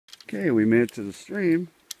Okay, we made it to the stream.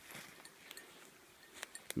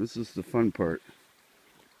 This is the fun part.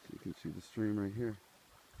 You can see the stream right here.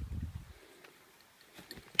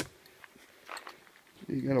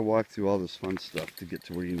 You gotta walk through all this fun stuff to get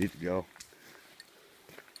to where you need to go.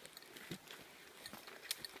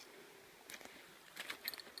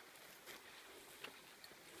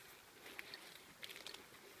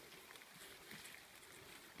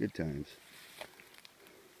 Good times.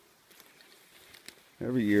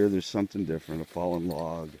 Every year there's something different, a fallen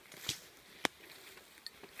log,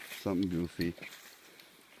 something goofy.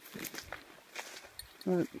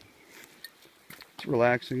 But it's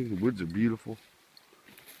relaxing, the woods are beautiful.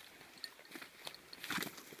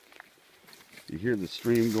 You hear the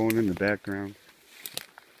stream going in the background.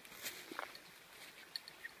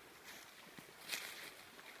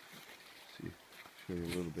 See, show you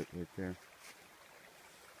a little bit right there.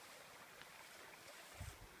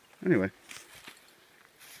 Anyway,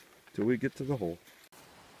 till we get to the hole.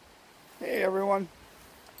 Hey everyone,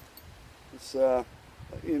 let's let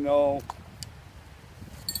you know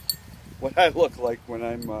what I look like when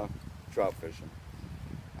I'm trout fishing.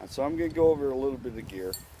 And so I'm going to go over a little bit of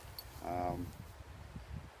gear.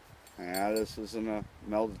 Yeah, this isn't a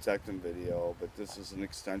metal detecting video, but this is an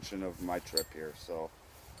extension of my trip here, so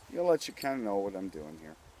I'll let you kind of know what I'm doing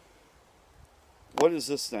here. What is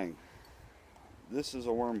this thing? This is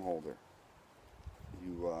a worm holder.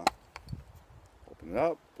 You open it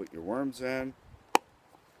up, put your worms in.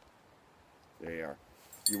 There you are.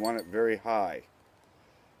 You want it very high,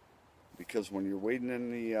 because when you're wading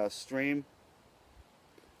in the stream,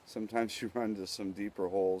 sometimes you run into some deeper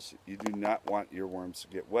holes. You do not want your worms to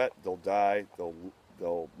get wet. They'll die,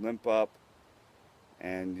 they'll limp up,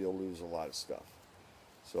 and you'll lose a lot of stuff.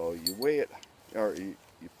 So you weigh it, or you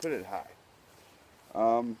put it high.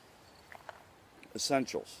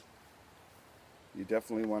 Essentials. You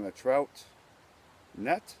definitely want a trout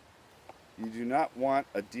net. You do not want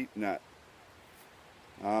a deep net.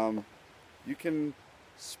 You can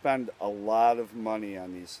spend a lot of money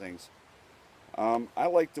on these things. I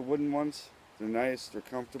like the wooden ones. They're nice, they're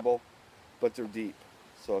comfortable, but they're deep.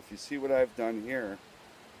 So if you see what I've done here,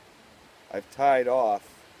 I've tied off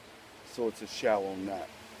so it's a shallow net.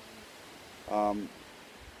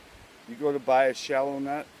 You go to buy a shallow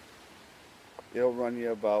net, it'll run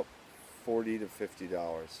you about $40 to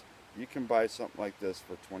 $50. You can buy something like this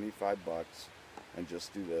for 25 bucks and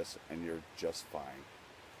just do this and you're just fine.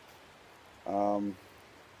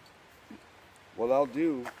 What I'll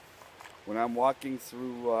do when I'm walking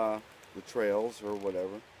through the trails or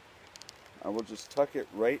whatever, I will just tuck it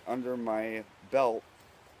right under my belt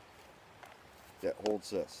that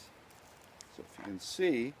holds this. So if you can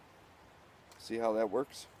see how that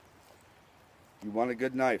works? You want a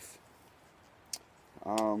good knife.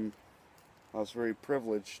 I was very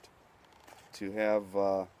privileged to have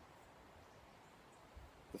the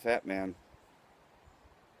fat man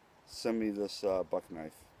send me this buck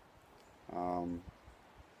knife.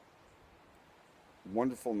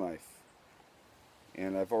 Wonderful knife,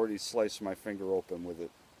 and I've already sliced my finger open with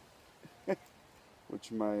it,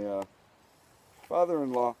 which my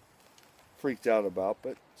father-in-law freaked out about,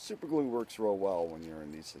 but super glue works real well when you're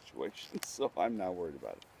in these situations, so I'm not worried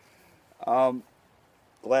about it.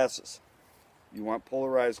 Glasses. You want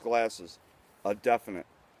polarized glasses, a definite,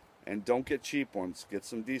 and don't get cheap ones, get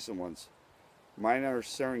some decent ones. Mine are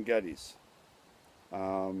Serengeti's.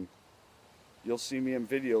 You'll see me in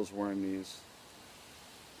videos wearing these.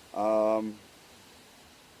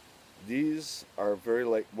 These are very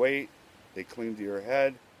lightweight, they cling to your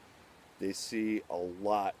head, they see a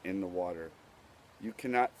lot in the water. You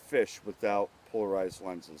cannot fish without polarized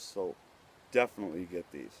lenses, so definitely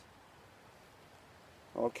get these.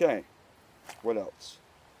 Okay, what else?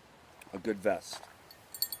 A good vest.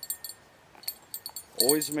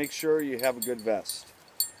 Always make sure you have a good vest.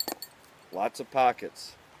 Lots of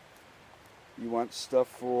pockets. You want stuff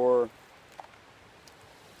for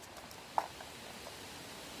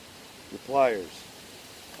your pliers,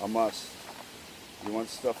 a must. You want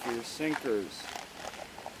stuff for your sinkers.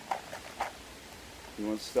 You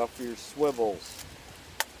want stuff for your swivels.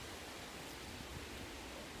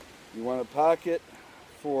 You want a pocket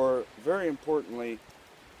for, very importantly,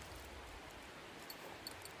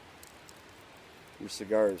 your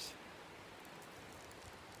cigars.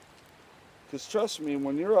 Because trust me,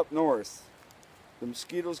 when you're up north, the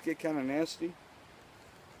mosquitoes get kind of nasty.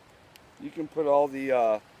 You can put all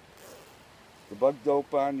the bug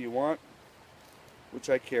dope on you want, which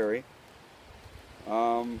I carry.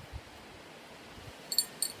 I'll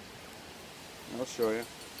show you.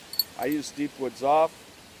 I use Deep Woods Off.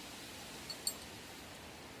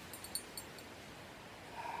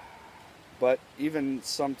 But even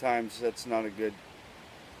sometimes that's not a good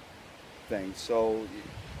thing. So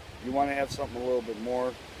you want to have something a little bit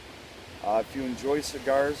more. If you enjoy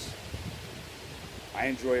cigars, I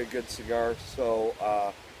enjoy a good cigar, so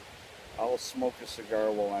I'll smoke a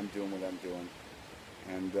cigar while I'm doing what I'm doing,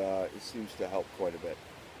 and it seems to help quite a bit.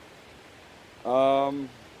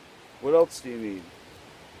 What else do you need?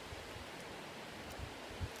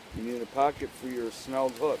 You need a pocket for your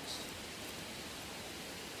snelled hooks.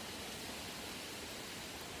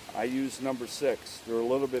 I use number 6. They're a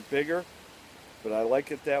little bit bigger, but I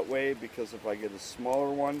like it that way because if I get a smaller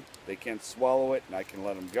one, they can't swallow it and I can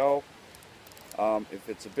let them go. If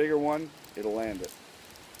it's a bigger one, it'll land it.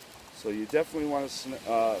 So you definitely want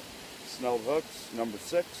snelled hooks, number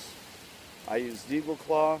 6. I use Eagle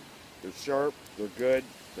Claw. They're sharp, they're good,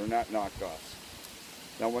 they're not knockoffs.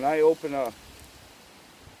 Now when I open a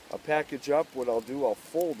package up, what I'll do, I'll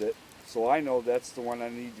fold it so I know that's the one I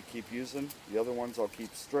need to keep using. The other ones I'll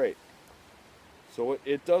keep straight. So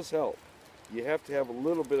it does help. You have to have a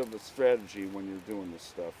little bit of a strategy when you're doing this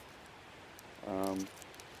stuff.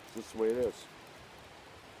 It's just the way it is.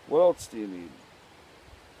 What else do you need?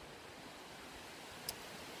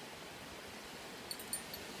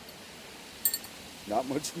 Not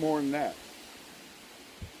much more than that.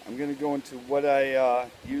 I'm going to go into what I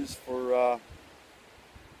use for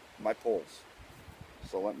my poles.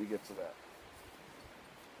 So let me get to that.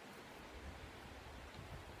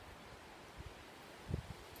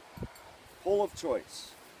 Pole of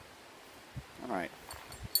choice. All right.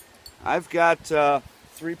 I've got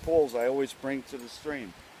 3 poles I always bring to the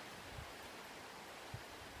stream.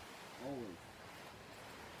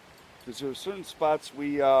 Because there are certain spots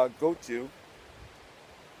we go to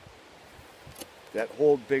that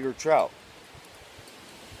hold bigger trout.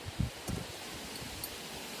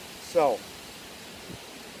 So,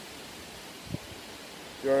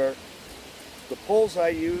 there are the poles I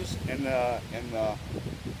use and the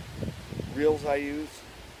reels I use.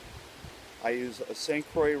 I use a St.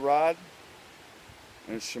 Croix rod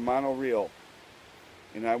and a Shimano reel.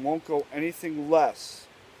 And I won't go anything less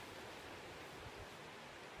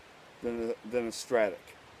than a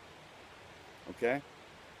Stratic. Okay?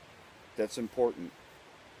 That's important.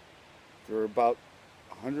 They're about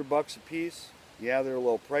 $100 a piece. Yeah, they're a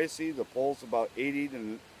little pricey. The pole's about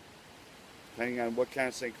 80, depending on what kind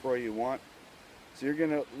of St. Croix you want. So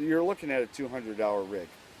you're looking at a $200 rig.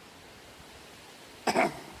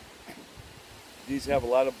 These have a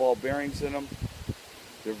lot of ball bearings in them.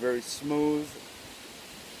 They're very smooth.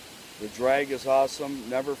 The drag is awesome.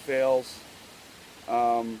 Never fails.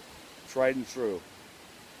 Tried and true.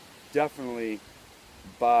 Definitely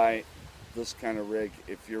buy this kind of rig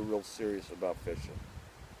if you're real serious about fishing.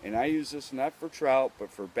 And I use this not for trout, but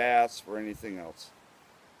for bass, for anything else.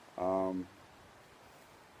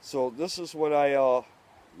 So this is what I'll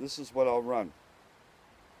run.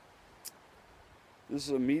 This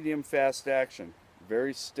is a medium fast action,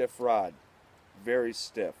 very stiff rod, very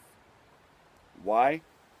stiff. Why?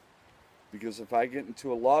 Because if I get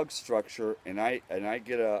into a log structure and I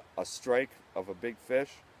get a strike of a big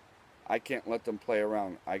fish, I can't let them play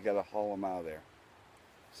around. I gotta haul them out of there.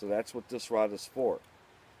 So that's what this rod is for.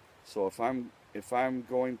 So if I'm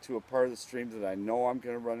going to a part of the stream that I know I'm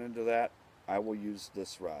going to run into that, I will use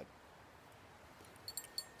this rod.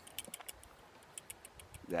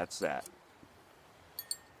 That's that.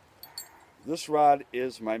 This rod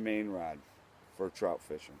is my main rod for trout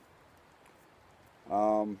fishing.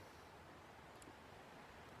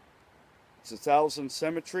 It's 1000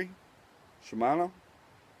 Symmetry Shimano,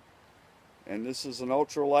 and this is an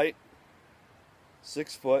ultralight,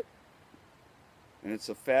 6 foot, and it's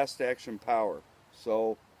a fast action power.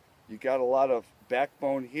 So you got a lot of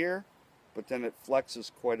backbone here, but then it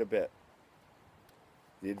flexes quite a bit.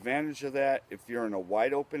 The advantage of that, if you're in a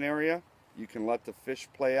wide open area, you can let the fish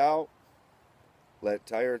play out, let it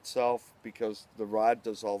tire itself, because the rod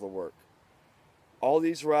does all the work. All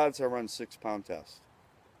these rods I run 6-pound test.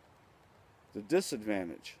 The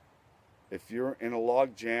disadvantage, if you're in a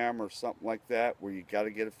log jam or something like that where you got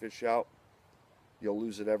to get a fish out, you'll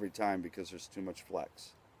lose it every time because there's too much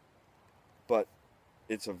flex. But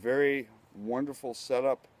it's a very wonderful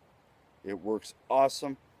setup. It works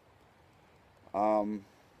awesome. But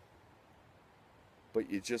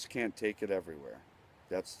you just can't take it everywhere.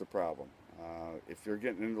 That's the problem. If you're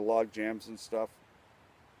getting into log jams and stuff,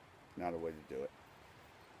 not a way to do it.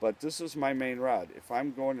 But this is my main rod. If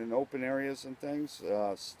I'm going in open areas and things,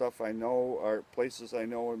 stuff I know, or places I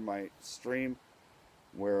know in my stream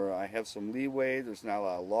where I have some leeway, there's not a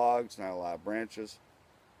lot of logs, not a lot of branches,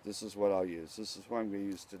 this is what I'll use. This is what I'm going to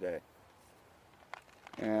use today.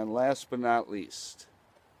 And last but not least,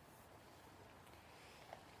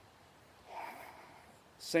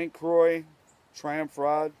 St. Croix Triumph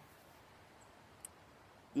rod.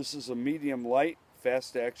 This is a medium light,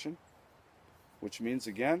 fast action, which means,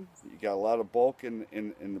 again, you got a lot of bulk in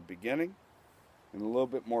the beginning and a little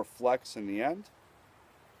bit more flex in the end.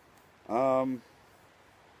 I'm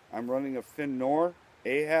running a Fin Nor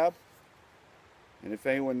Ahab, and if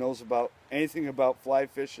anyone knows about anything about fly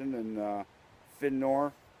fishing and Fin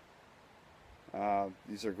Nor,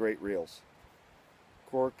 these are great reels.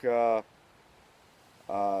 Cork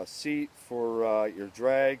seat for your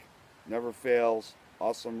drag, never fails,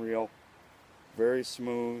 awesome reel, very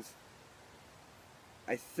smooth.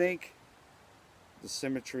 I think the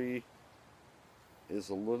symmetry is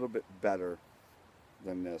a little bit better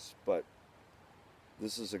than this, but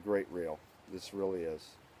this is a great reel. This really is.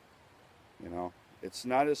 You know, it's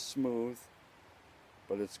not as smooth,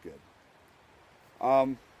 but it's good.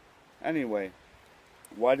 Anyway,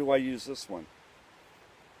 why do I use this one?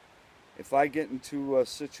 If I get into a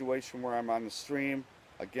situation where I'm on the stream,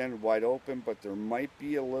 again, wide open, but there might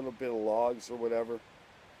be a little bit of logs or whatever,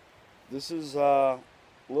 this is a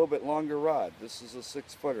little bit longer rod. This is a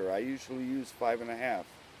 6-footer. I usually use 5.5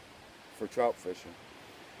 for trout fishing.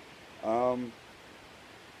 But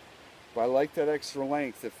I like that extra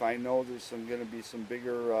length. If I know there's going to be some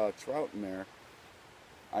bigger trout in there,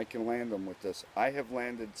 I can land them with this. I have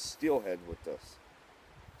landed steelhead with this.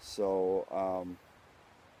 So,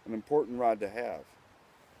 an important rod to have.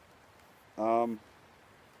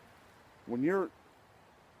 When you're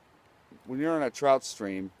on a trout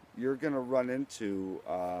stream, you're going to run into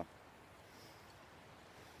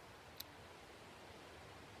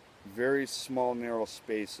very small, narrow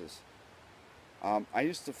spaces. I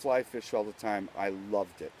used to fly fish all the time. I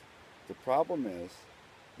loved it. The problem is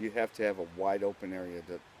you have to have a wide open area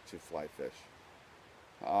to fly fish.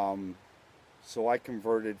 So I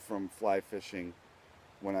converted from fly fishing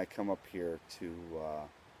when I come up here to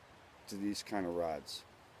these kind of rods.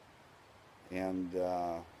 And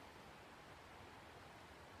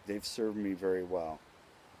they've served me very well.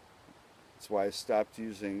 That's why I stopped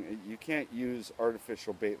using, you can't use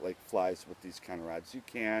artificial bait like flies with these kind of rods. You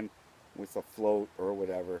can with a float or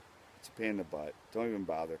whatever. It's a pain in the butt. Don't even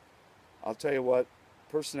bother. I'll tell you what,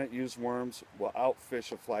 a person that uses worms will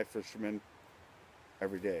outfish a fly fisherman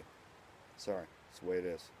every day. Sorry, it's the way it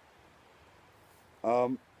is.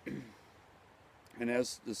 And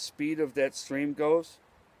as the speed of that stream goes,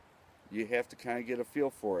 you have to kind of get a feel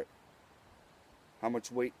for it. How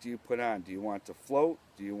much weight do you put on? Do you want it to float?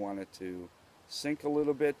 Do you want it to sink a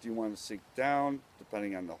little bit? Do you want it to sink down?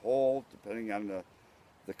 Depending on the hole, depending on the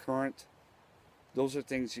current. Those are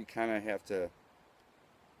things you kind of have to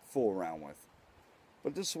fool around with.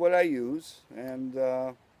 But this is what I use, and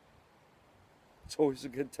it's always a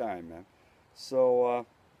good time, man. So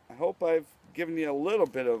I hope I've given you a little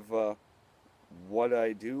bit of what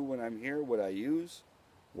I do when I'm here, what I use,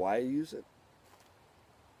 why I use it.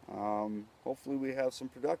 Hopefully we have some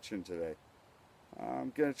production today.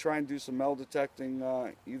 I'm going to try and do some metal detecting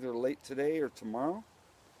either late today or tomorrow.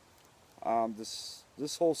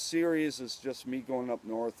 This whole series is just me going up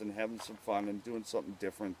north and having some fun and doing something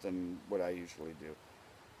different than what I usually do.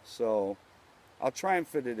 So I'll try and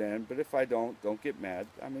fit it in, but if I don't get mad.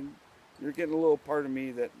 I mean, you're getting a little part of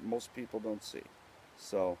me that most people don't see.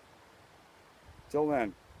 So till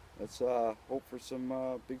then, let's hope for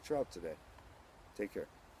some big trout today. Take care.